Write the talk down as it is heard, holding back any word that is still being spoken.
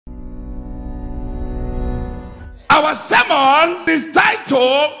Our sermon is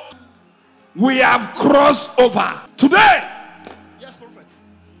titled, We Have Crossed Over. Today, yes, prophets,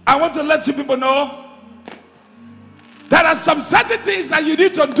 I want to let you people know there are some certain things that you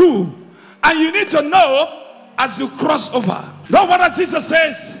need to do and you need to know as you cross over. Know what Jesus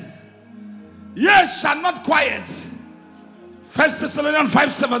says? Ye shall not quiet. 1 Thessalonians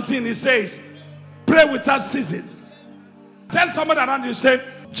 5:17, he says, pray without ceasing. Tell someone around you, say,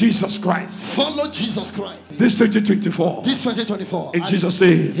 Jesus Christ. Follow Jesus Christ. This 2024. This 2024. In Jesus'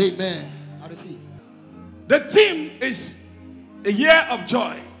 name. Amen. I receive. The theme is a year of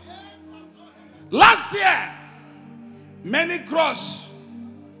joy. Last year, many crossed.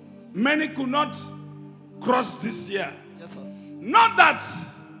 Many could not cross this year. Yes, sir. Not that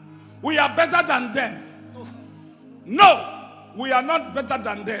we are better than them. No, sir. No, we are not better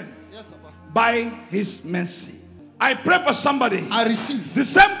than them. Yes, sir. By His mercy. I pray for somebody. I receive. The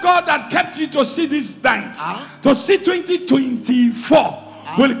same God that kept you to see these nights, to see 2024,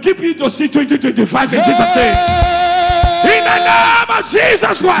 will keep you to see 2025 in Jesus' name. In the name of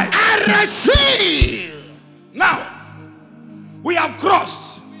Jesus Christ. I receive. Now, we have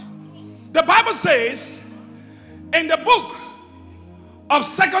crossed. The Bible says in the book of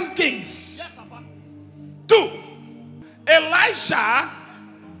 2 Kings 2, Elisha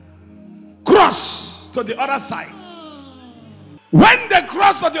crossed to the other side. When they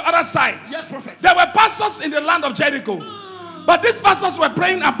crossed to the other side, yes, prophet, there were pastors in the land of Jericho. But these pastors were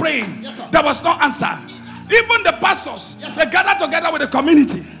praying and praying. Yes, there was no answer. Even the pastors, yes, they gathered together with the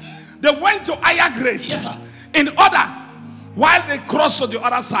community. They went to higher grace, yes, sir, in order while they crossed to the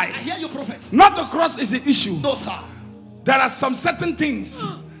other side. I hear you, prophets. Not to cross is the issue. No, sir. There are some certain things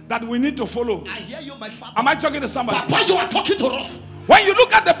that we need to follow. I hear you, my father. Am I talking to somebody? Papa, you are talking to us. When you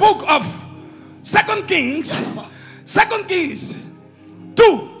look at the book of 2 Kings, yes, 2 Kings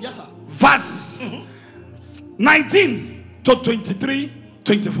 2, yes, sir, verse 19 to 23,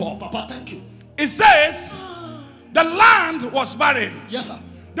 24. Papa, thank you. It says, the land was barren. Yes, sir.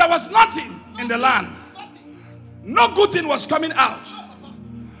 There was nothing in the land. No good thing was coming out.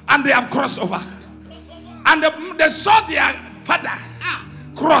 And they have crossed over. And they saw their father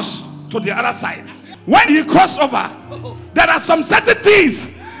cross to the other side. When he crossed over, there are some certain things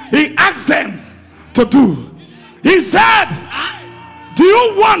he asked them to do. He said, do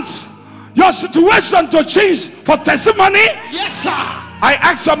you want your situation to change for testimony? Yes, sir. I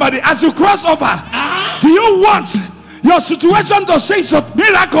ask somebody, as you cross over, do you want your situation to change for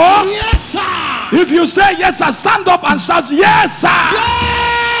miracle? Yes, sir. If you say yes, sir, stand up and shout, yes, sir.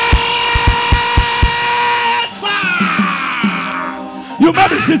 Yes, sir. You may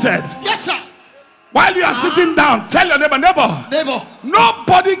be seated. Yes, sir. While you are sitting down, tell your neighbor,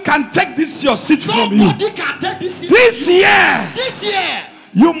 nobody can take this your seat from you. Nobody can take this seat. This year,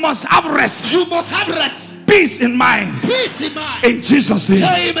 you must have rest. You must have rest. Peace in mind. Peace in mind. In Jesus' name.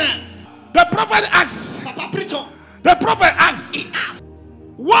 Amen. The prophet asks. Papa, preach on. The prophet asks. He asked,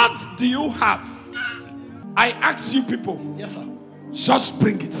 what do you have? I ask you people. Yes, sir. Just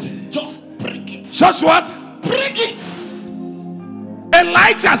bring it. Just bring it. Just what? Bring it.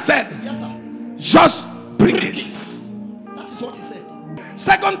 Elijah said. Yes, sir. Just bring it. That is what he said.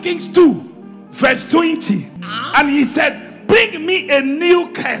 2 Kings 2, verse 20. And he said, bring me a new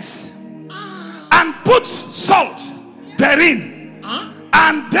case and put salt therein.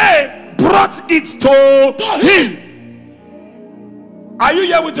 And they brought it to him. Are you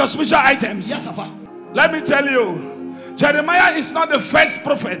here with your spiritual items? Yes, sir. Let me tell you, Jeremiah is not the first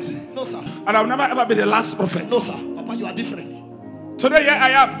prophet. No, sir. And I'll never ever be the last prophet. No, sir. Papa, you are different. Today, here I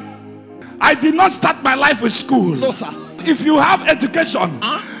am. I did not start my life with school. No, sir. If you have education,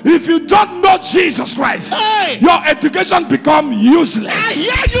 if you don't know Jesus Christ, your education become useless. I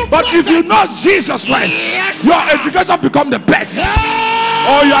hear you, but prophet. if you know Jesus Christ, yes, your education become the best.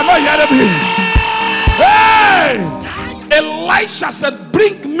 Oh, you are not hearing me. Hey! Elisha said,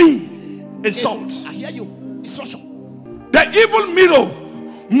 bring me a salt. I hear you. Instruction. The evil mirror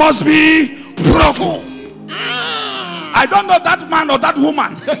must be broken. I don't know that man or that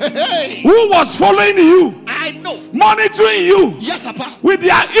woman who was following you. I know. Monitoring you. Yes, Papa. With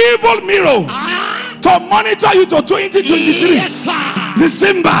their evil mirror to monitor you to 2023. Yes, sir.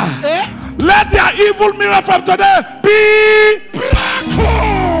 December. Let their evil mirror from today be broken.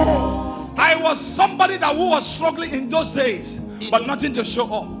 I was somebody who was struggling in those days, but nothing to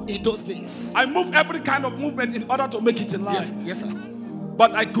show up. In those days, I moved every kind of movement in order to make it in life. Yes, yes, sir.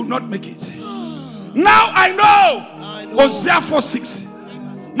 But I could not make it. Now I know. Hosea 4:6.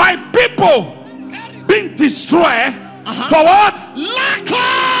 My people being destroyed for what? Lack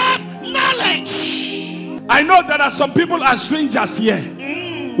of knowledge. I know there are some people are strangers here.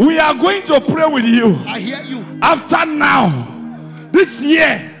 We are going to pray with you. I hear you. After now, this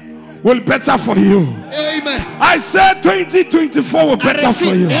year will be better for you. Amen. I said 2024 will be better for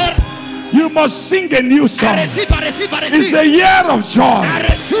you. You must sing a new song. I receive. It's a year of joy. I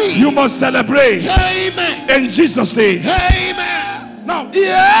receive. You must celebrate. Amen. In Jesus' name. Amen. Now,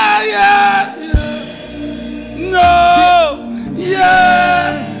 yeah. No.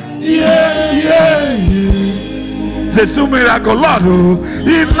 Yeah. Jesus miracle, Lord.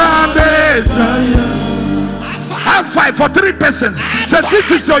 Have 5 for 3 persons. So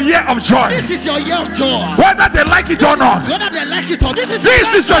this is your year of joy. This is your year of joy. Whether they like it or not. Whether they like it or this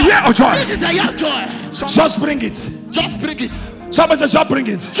is your year of joy. This is a year of joy. Just bring it. Just bring it. Somebody say, just bring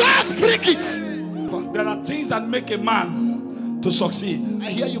it. Just bring it. There are things that make a man to succeed.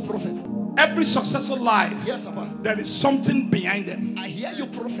 I hear you, prophet. Every successful life, Yes, Papa. there is something behind them. I hear you,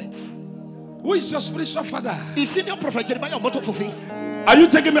 prophets. Who is your spiritual father? The senior prophet Jeremiah Obotofofi. Are you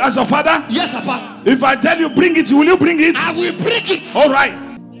taking me as your father? Yes, Papa. If I tell you bring it, will you bring it? I will bring it. All right.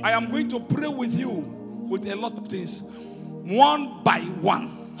 I am going to pray with you with a lot of things, one by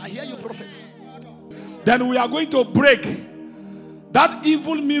one. I hear you, prophet. Then we are going to break that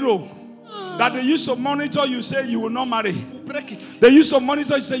evil mirror that they used to monitor you, say you will not marry. We break it. They used to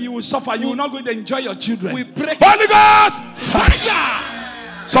monitor you, say you will suffer, you will not going to enjoy your children. We break Holy it. Ghost! Fire!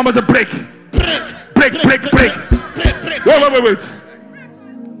 Somebody say break. Break. Wait.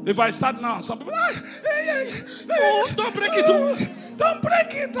 If I start now, some people Don't break it. Don't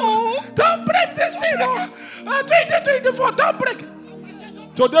break it. Don't break this thing. 2024, don't break it.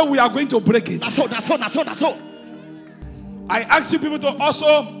 Today we are going to break it. That's all. I ask you people to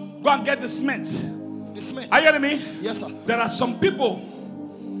also go and get the cement. The cement. Are you hearing me? Yes, sir. There are some people,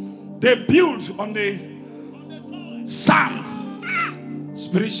 they build on the sand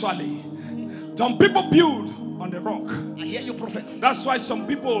spiritually. Some people build on the rock. I hear you, prophet. That's why some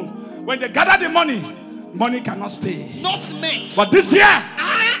people, when they gather the money cannot stay. No cement. But this year,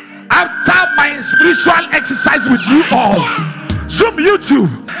 after my spiritual exercise with you all, Zoom YouTube,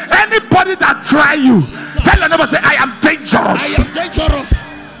 anybody that try you, tell your neighbor, say, I am dangerous. I am dangerous.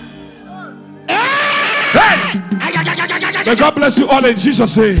 Hey! May God bless you all in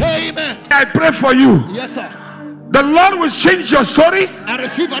Jesus' name. Amen. I pray for you. Yes, sir. The Lord will change your story. I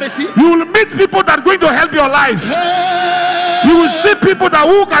receive. You will meet people that are going to help your life. Hey! You will see people that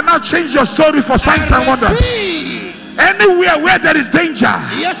who cannot change your story for signs and wonders. Anywhere where there is danger,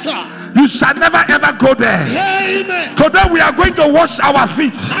 Yes, sir. you shall never ever go there. Amen. Today we are going to wash our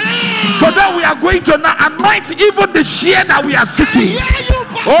feet. Today we are going to now anoint even the chair that we are sitting.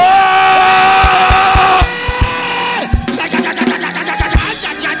 Oh!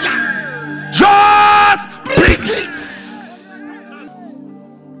 Just break it.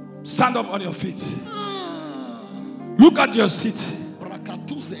 Stand up on your feet. Look at your seat.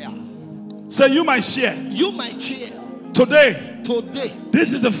 Say, you my chair. You my chair. Today,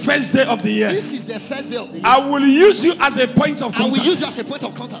 this is the first day of the year. This is the first day of the year. I will use you as a point of I will contact. use you as a point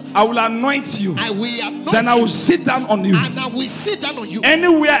of contact. I will anoint you. I will anoint Then I will you. sit down on you. And I will sit down on you.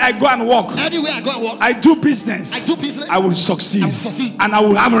 Anywhere I go and walk, Anywhere I go and walk, I do business. I will succeed. I will succeed. And I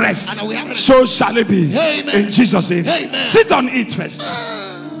will have rest. And I will have rest. So shall it be. Amen. In Jesus' name. Amen. Sit on it first.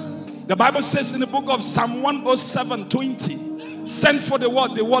 The Bible says in the book of Psalm 107:20, send for the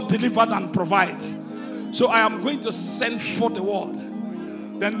word delivered and provide. So I am going to send for the word.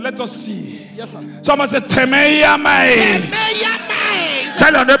 Then let us see. Yes, sir. Someone say, Temeya mai.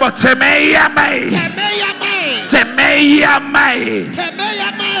 Tell your neighbor, Temeya mai. Temeya mai.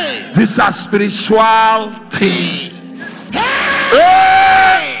 These are spiritual things.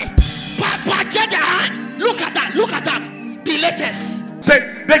 Hey! Look at that. The latest. Say,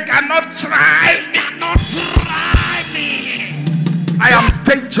 they cannot try. me. I am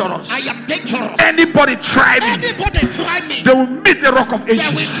dangerous. Anybody try me. They will meet the rock of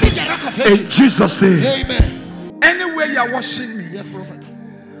ages. In Jesus' name. Amen. Anywhere you are watching me, Yes, prophet.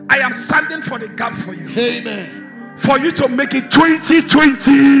 I am standing for the gap for you. Amen. For you to make it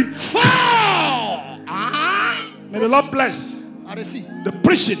 2020. May the Lord bless the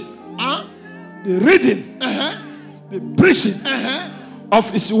preaching, the reading, the preaching of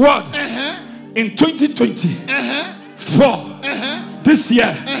His word in 2020 this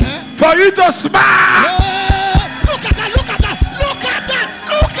year. For you to smile. Look at that. Look at that. Look at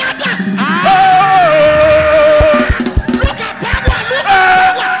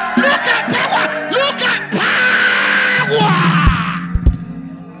power. Look at power.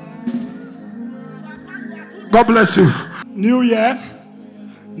 God bless you. New year,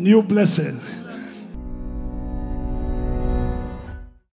 new blessings.